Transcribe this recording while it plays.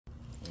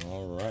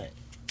All right,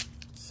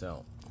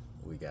 so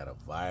we got a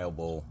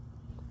viable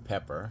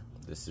pepper.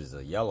 This is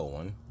a yellow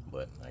one,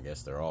 but I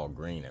guess they're all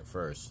green at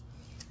first.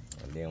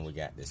 And then we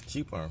got this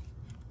cucumber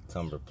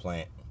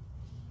plant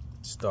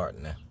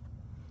starting to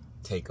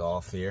take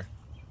off here.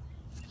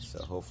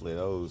 So hopefully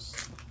those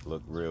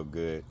look real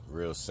good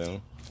real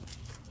soon.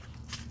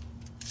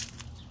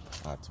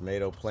 Our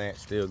tomato plant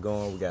still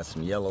going. We got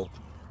some yellow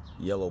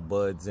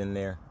buds in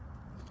there.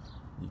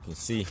 You can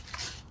see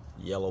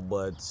yellow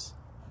buds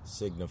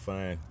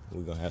signifying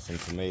we're gonna have some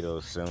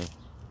tomatoes soon.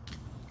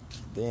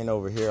 Then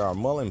over here, our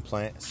mullein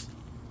plants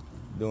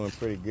doing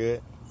pretty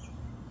good.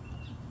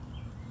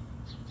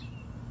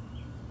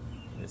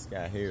 This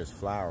guy here is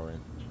flowering.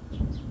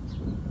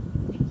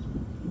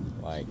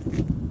 Like,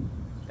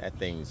 that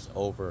thing's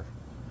over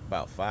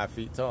about 5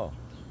 feet tall.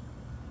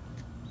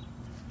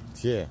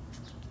 Yeah,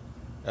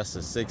 that's a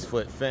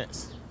 6-foot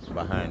fence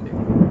behind it.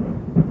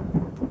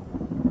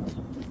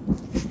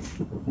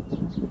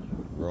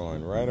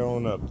 Growing right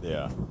on up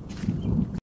there.